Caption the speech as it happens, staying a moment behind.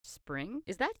spring?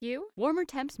 Is that you? Warmer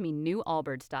temps mean new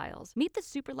Allbirds styles. Meet the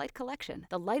Superlight Collection,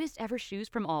 the lightest ever shoes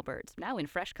from Allbirds, now in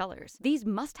fresh colors. These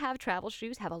must-have travel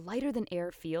shoes have a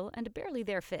lighter-than-air feel and a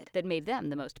barely-there fit that made them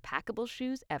the most packable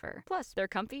shoes ever. Plus, they're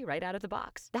comfy right out of the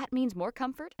box. That means more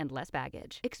comfort and less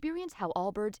baggage. Experience how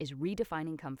Allbirds is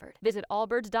redefining comfort. Visit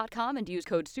allbirds.com and use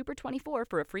code SUPER24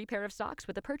 for a free pair of socks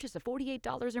with a purchase of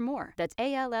 $48 or more. That's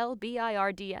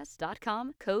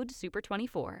ALLBIRDS.com, code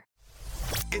SUPER24.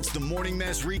 It's the Morning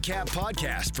Mess Recap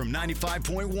Podcast from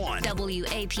 95.1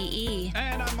 WAPE.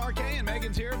 And I'm Mark A. and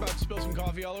Megan's here, about to spill some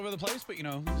coffee all over the place. But, you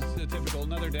know, it's a typical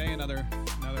another day, another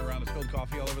round of spilled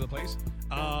coffee all over the place. Speak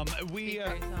for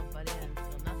yourself, buddy. I didn't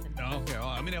spill nothing. Oh, okay. Well,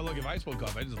 I mean, look, if I spilled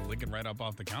coffee, I just lick it right up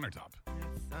off the countertop.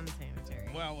 It's unsanitary.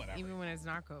 Well, whatever. Even when it's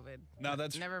not COVID. No,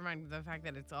 that's... Never mind the fact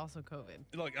that it's also COVID.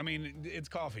 Look, I mean, it's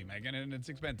coffee, Megan, and it's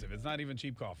expensive. It's not even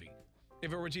cheap coffee.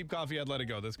 If it were cheap coffee, I'd let it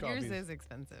go. This coffee Yours is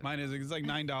expensive. Mine is. It's like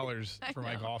 $9 for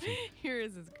my coffee.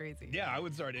 Yours is crazy. Yeah, I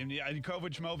would start. And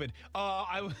COVID schmovid.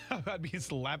 I'd be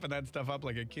slapping that stuff up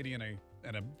like a kitty in a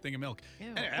thing of milk.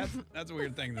 Ew. Anyway, that's a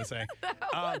weird thing to say. That's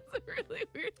a really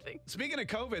weird thing. Speaking of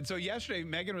COVID, so yesterday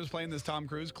Megan was playing this Tom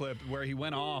Cruise clip where he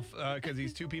went off because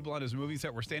these two people on his movie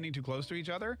set were standing too close to each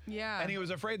other. Yeah. And he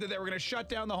was afraid that they were going to shut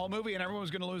down the whole movie and everyone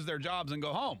was going to lose their jobs and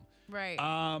go home. Right.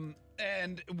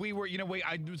 And we were,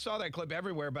 I saw that clip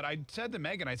everywhere, but I said to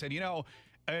Megan, I said,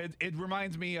 it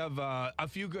reminds me of A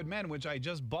Few Good Men, which I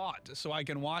just bought so I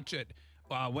can watch it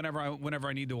whenever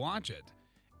I need to watch it.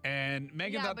 And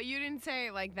Megan thought, but you didn't say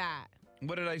it like that.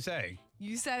 What did I say?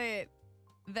 You said it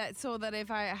so that if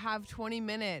I have 20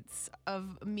 minutes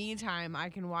of me time, I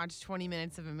can watch 20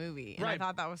 minutes of a movie. And I Right.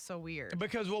 thought that was so weird.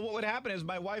 Because, well, what would happen is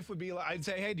my wife would be like, I'd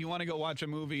say, hey, do you want to go watch a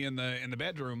movie in the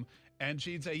bedroom? And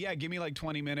she'd say, yeah, give me like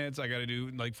 20 minutes. I got to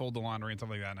do like fold the laundry and stuff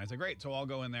like that. And I said, great. So I'll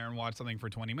go in there and watch something for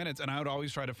 20 minutes. And I would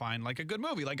always try to find like a good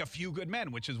movie, like A Few Good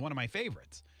Men, which is one of my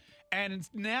favorites. And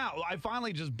now I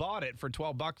finally just bought it for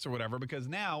 $12 or whatever, because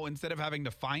now instead of having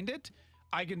to find it,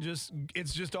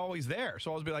 it's just always there. So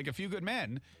I'll just be like A Few Good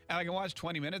Men and I can watch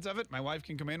 20 minutes of it. My wife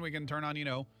can come in. We can turn on,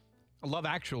 Love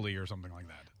Actually or something like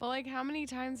that. But like, how many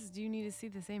times do you need to see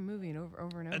the same movie and over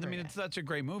and over I mean, again? it's such a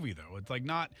great movie, though.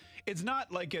 It's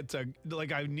not like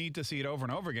like I need to see it over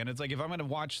and over again. It's like if I'm going to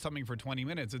watch something for 20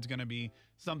 minutes, it's going to be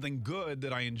something good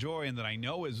that I enjoy and that I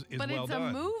know is but well it's done.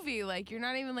 a movie. Like, you're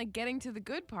not even like getting to the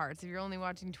good parts if you're only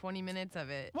watching 20 minutes of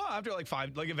it. Well, after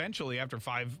eventually after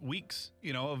 5 weeks,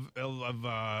 of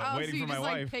So waiting you for my just wife.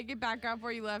 like pick it back up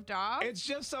where you left off? It's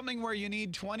just something where you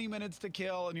need 20 minutes to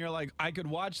kill, and you're like, I could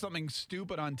watch something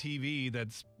stupid on TV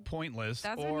that's pointless.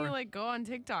 That's or, when you like go on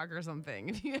TikTok or something.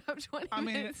 If you have 20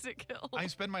 minutes to kill. I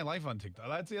spend my life on TikTok.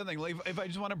 That's the other thing. Like, if I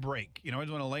just want to break, I just want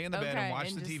to lay in the bed and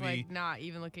watch the just, TV. like, not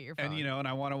even look at your phone. And, and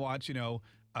I want to watch,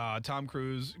 Tom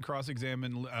Cruise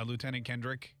cross-examine Lieutenant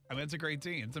Kendrick. I mean, it's a great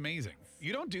scene. It's amazing.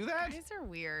 You don't do that? Guys are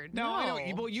weird. No, I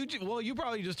don't. Well, you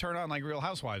probably just turn on like Real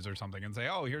Housewives or something and say,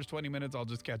 oh, here's 20 minutes. I'll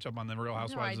just catch up on the Real No,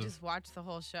 Housewives. I just watch the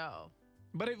whole show.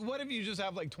 But what if you just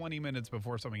have like 20 minutes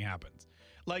before something happens?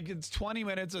 Like it's 20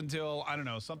 minutes until, I don't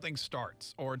know, something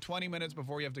starts, or 20 minutes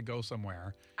before you have to go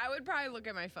somewhere. I would probably look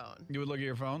at my phone. You would look at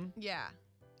your phone? Yeah.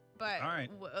 But All right.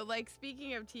 like,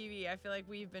 speaking of TV, I feel like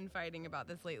we've been fighting about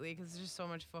this lately because there's just so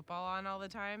much football on all the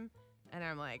time. And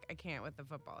I'm like, I can't with the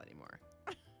football anymore.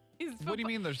 What do you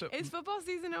mean? Is football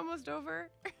season almost over?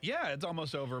 Yeah, it's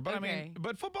almost over. But Okay. I mean,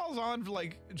 but football's on for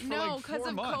like 4 No, because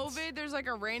of months. COVID, there's like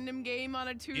a random game on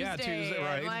a Tuesday. Yeah, Tuesday,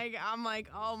 right. And I'm like,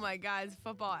 oh my God, it's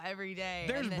football every day.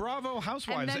 There's And then- Bravo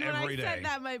Housewives And then when every I day. said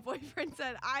that, my boyfriend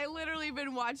said, I literally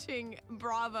been watching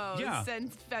Bravo Yeah.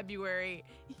 since February.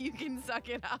 You can suck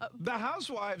it up. The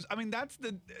Housewives, I mean, that's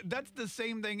the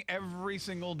same thing every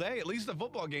single day. At least the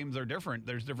football games are different.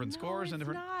 There's different scores and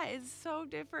different. It's not. It's so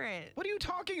different. What are you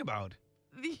talking about?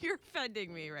 You're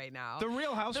offending me right now. The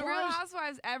Real Housewives? The Real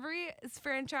Housewives, every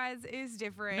franchise is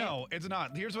different. No, it's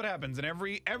not. Here's what happens in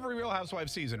every Real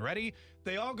Housewives season. Ready?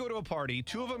 They all go to a party.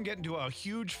 2 of them get into a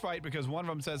huge fight because one of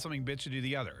them says something bitchy to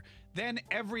the other. Then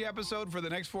every episode for the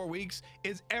next 4 weeks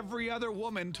is every other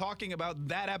woman talking about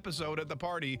that episode at the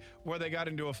party where they got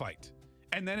into a fight.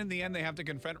 And then in the end, they have to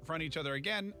confront each other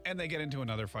again, and they get into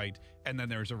another fight, and then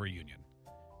there's a reunion.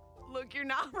 Look, you're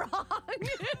not wrong.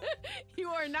 You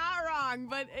are not wrong,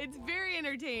 but it's very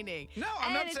entertaining. No,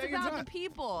 I'm not saying it's it's about not. the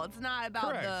people. It's not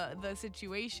about Correct. the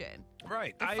situation.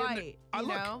 Right. The fight, you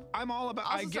know? I'm all about.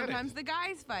 Also, I get sometimes it. the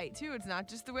guys fight too. It's not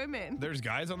just the women. There's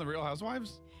guys on the Real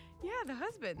Housewives. Yeah, the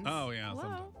husbands. Oh, yeah, Hello.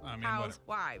 sometimes. I mean,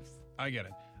 Housewives. I get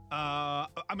it. I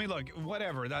mean, look,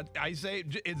 whatever. That I say,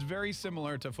 it's very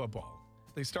similar to football.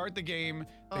 They start the game,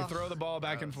 they Ugh, throw the ball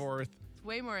back and gross. forth. It's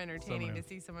way more entertaining Someone- to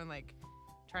see someone like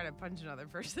try to punch another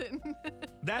person.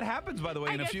 That happens, by the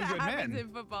way, I in A guess Few that Good happens Men. in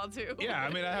football too. Yeah, I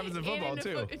mean, that happens in football And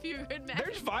too. A Few Good Men.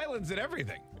 There's violence in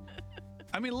everything.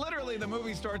 I mean, literally, the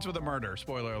movie starts with a murder.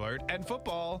 Spoiler alert. And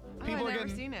football, people I've are never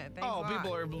getting. seen it. Thanks Oh, a lot.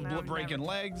 people are No, I've breaking never.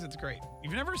 legs. It's great.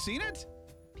 You've never seen it?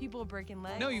 People breaking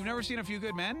legs. No, you've never seen A Few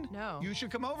Good Men? No. You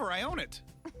should come over. I own it.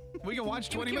 We can watch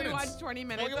 20 Can minutes. we watch 20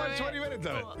 minutes? We can of watch it? 20 minutes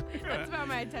of it. Cool. That's about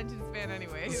my attention span,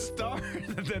 anyways. Star,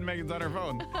 then Megan's on her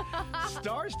phone.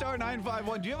 Star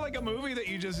 951. Do you have like a movie that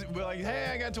you just were like,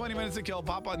 hey, I got 20 minutes to kill.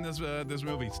 Pop on this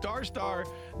movie. Star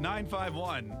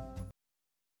 951.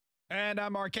 And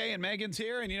I'm RK and Megan's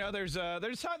here, and you know there's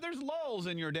lulls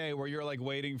in your day where you're like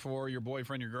waiting for your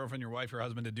boyfriend, your girlfriend, your wife, your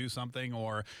husband to do something,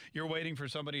 or you're waiting for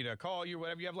somebody to call you,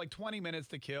 whatever. You have like 20 minutes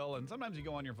to kill, and sometimes you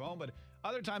go on your phone, but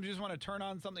other times you just want to turn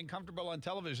on something comfortable on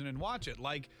television and watch it,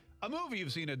 like a movie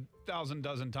you've seen 1,000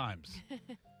 dozen times.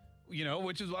 You know,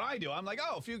 which is what I do. I'm like,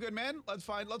 oh, A Few Good Men. Let's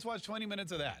watch 20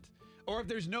 minutes of that. Or if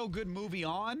there's no good movie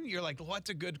on, you're like, what's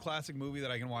a good classic movie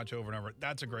that I can watch over and over?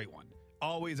 That's a great one.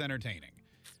 Always entertaining.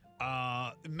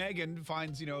 Megan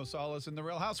finds, solace in the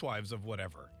Real Housewives of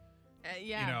whatever.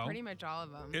 Yeah, pretty much all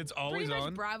of them. It's always pretty much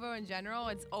on. Bravo in general,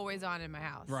 it's always on in my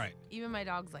house. Right. Even my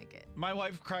dogs like it. My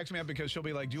wife cracks me up because she'll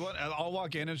be like, I'll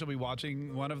walk in and she'll be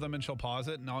watching one of them and she'll pause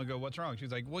it and I'll go, what's wrong?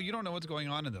 She's like, well, you don't know what's going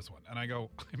on in this one. And I go,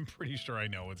 I'm pretty sure I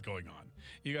know what's going on.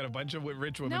 You got a bunch of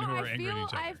rich women who are angry at each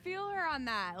other. I feel her on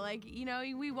that. Like,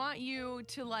 we want you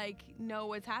to know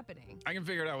what's happening. I can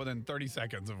figure it out within 30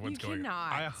 seconds of what's going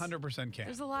on. cannot. I 100% can.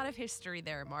 There's a lot of history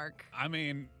there, Mark. I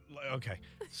mean, okay.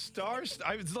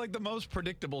 It's like the most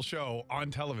predictable show on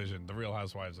television, The Real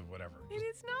Housewives of whatever. It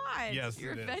is not. Yes,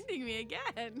 You're it is. offending me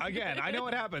again. Again, I know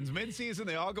what happens. Mid-season,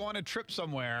 they all go on a trip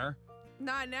somewhere.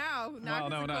 Not now. Not Well,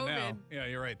 no, because not of now. COVID. Yeah,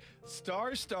 you're right.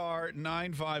 Star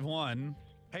 951.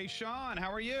 Hey, Sean,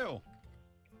 how are you?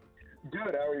 Good.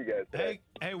 How are you guys today?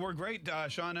 Hey, we're great,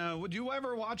 Sean. Would you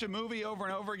ever watch a movie over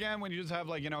and over again when you just have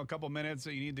a couple minutes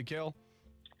that you need to kill?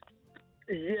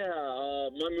 Yeah,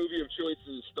 my movie of choice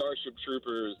is Starship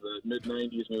Troopers, the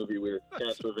mid-'90s movie with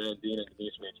Casper Van Dien and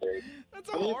Denise McCaig. That's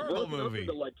a horrible movie.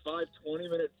 It's like 5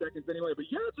 20-minute seconds anyway, but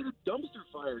yeah, it's like a dumpster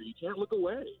fire. You can't look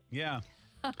away. Yeah.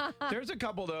 There's a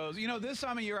couple of those. This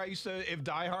time of year, I used to, if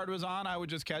Die Hard was on, I would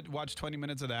just watch 20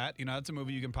 minutes of that. That's a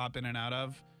movie you can pop in and out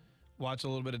of. Watch a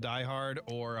little bit of Die Hard,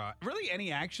 or really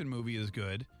any action movie is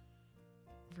good.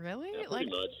 Really? Yeah, pretty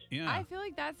much. Yeah. I feel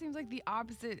like that seems like the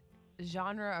opposite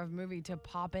genre of movie to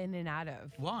pop in and out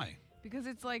of. Why? Because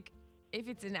it's like, if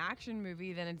it's an action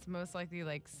movie, then it's most likely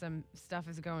like some stuff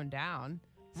is going down.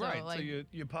 So, Right. Like, So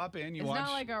you pop in, you it's watch.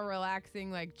 not like a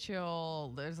relaxing,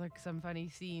 chill. There's some funny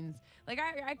scenes.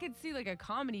 I could see a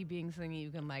comedy being something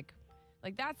you can like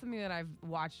that's something that I've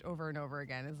watched over and over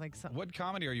again. Is some. What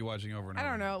comedy are you watching over and over? I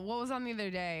don't know what was on the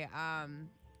other day.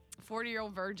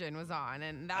 40-Year-Old Virgin was on,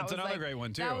 and That's was another great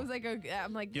one, too. That was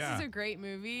I'm like, this Yeah. is a great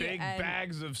movie. Big and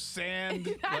bags of sand.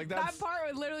 that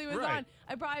part literally was Right. on.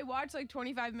 I probably watched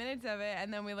 25 minutes of it,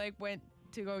 and then we went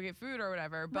to go get food or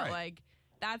whatever. But Right.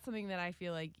 that's something that I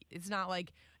feel like it's not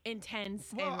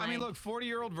intense. Well, and, I mean, look,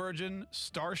 40-Year-Old Virgin,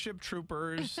 Starship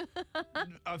Troopers,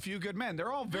 A Few Good Men.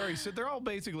 They're all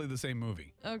basically the same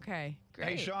movie. Okay, great.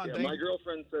 Hey, Sean, Yeah, my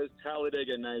girlfriend says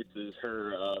Talladega Nights is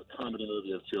her comedy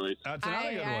movie of choice. that's another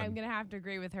good I'm one. gonna have to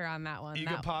agree with her on that one. You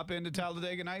that, could pop into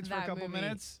Talladega Nights for a that couple movie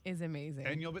minutes. is amazing.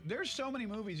 And there's so many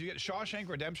movies. You get Shawshank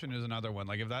Redemption is another one.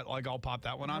 I'll pop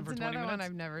that one on That's for 20 another minutes. one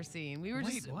I've never seen. We were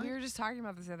Wait, we were just talking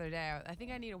about this the other day. I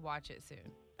think I need to watch it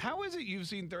soon. How is it you've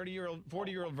seen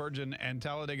 40-Year-Old Virgin and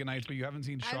Talladega Nights, but you haven't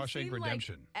seen I've Shawshank seen,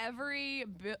 Redemption? every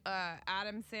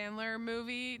Adam Sandler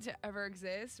movie to ever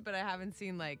exist, but I haven't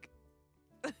seen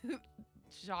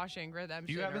Shawshank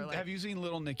Redemption. You haven't? or, Have you seen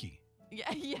Little Nicky?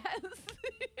 Yeah, yes.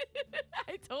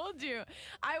 I told you.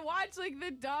 I watch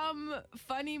the dumb,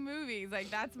 funny movies.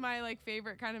 That's my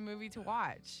favorite kind of movie to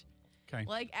watch. Okay.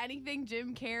 Anything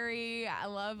Jim Carrey. I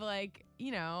love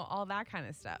all that kind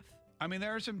of stuff. I mean,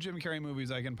 there are some Jim Carrey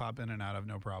movies I can pop in and out of,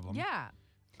 no problem. Yeah,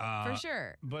 for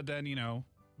sure. But then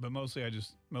but mostly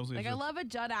it's I love a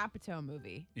Judd Apatow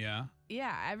movie. Yeah.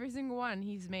 Yeah, every single one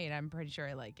he's made, I'm pretty sure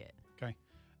I like it. Okay.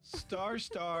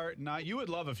 Star. Not you would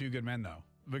love A Few Good Men though,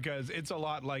 because it's a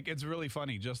lot it's really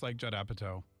funny, just like Judd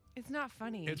Apatow. It's not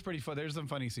funny. It's pretty fun. There's some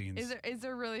funny scenes. Is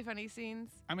there really funny scenes?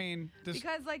 I mean,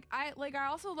 Because I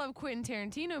also love Quentin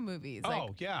Tarantino movies.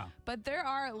 yeah. But there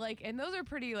are and those are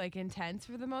pretty intense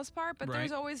for the most part. But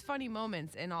there's Right. always funny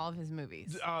moments in all of his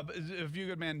movies. A Few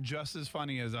Good Men just as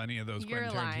funny as any of those You're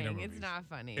Quentin Tarantino lying. movies. It's not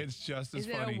funny. It's just as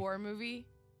Is funny. it a war movie?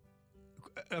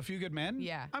 A Few Good Men?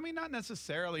 Yeah. I mean, not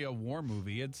necessarily a war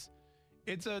movie.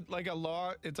 It's a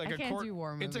law. It's like I a can't court. do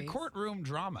war It's a movies. courtroom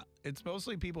drama. It's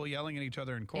mostly people yelling at each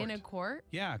other in court. In a court?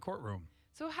 Yeah, courtroom.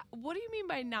 So what do you mean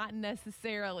by not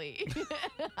necessarily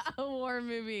a war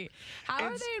movie? How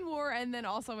are It's- they in war and then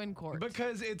also in court?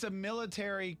 Because it's a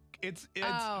military. It's Oh,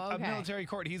 a okay. military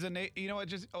court. He's you know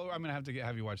what? I'm gonna have to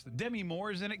have you watch the Demi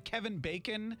Moore's in it. Kevin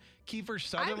Bacon, Kiefer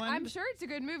Sutherland. I'm sure it's a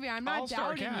good movie. I'm not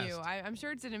All-star doubting you. cast. I'm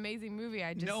sure it's an amazing movie.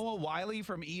 I just Noah Wiley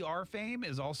from ER fame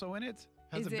is also in it.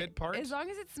 Has is a bit part. As long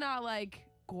as it's not like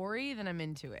gory, then I'm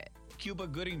into it. Cuba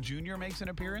Gooding Jr. makes an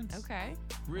appearance. Okay.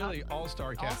 Really,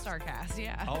 all-star cast. All-star cast,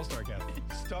 yeah. All-star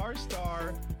cast.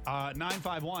 Star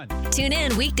 951. Tune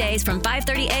in weekdays from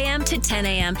 5:30 a.m. to 10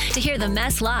 a.m. to hear the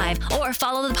mess live or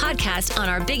follow the podcast on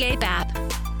our Big Ape app.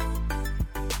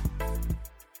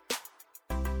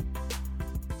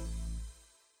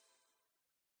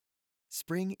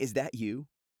 Spring, is that you?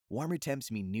 Warmer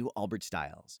temps mean new Allbirds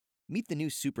styles. Meet the new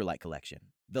Superlight collection,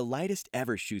 the lightest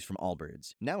ever shoes from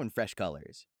Allbirds, now in fresh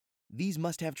colors. These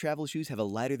must-have travel shoes have a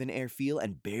lighter-than-air feel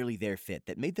and barely-there fit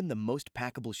that made them the most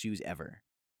packable shoes ever.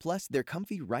 Plus, they're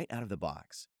comfy right out of the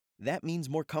box. That means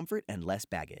more comfort and less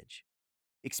baggage.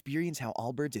 Experience how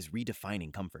Allbirds is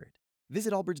redefining comfort.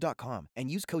 Visit allbirds.com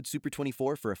and use code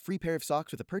SUPER24 for a free pair of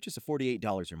socks with a purchase of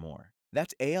 $48 or more.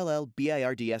 That's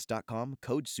ALLBIRDS.com,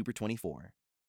 code SUPER24.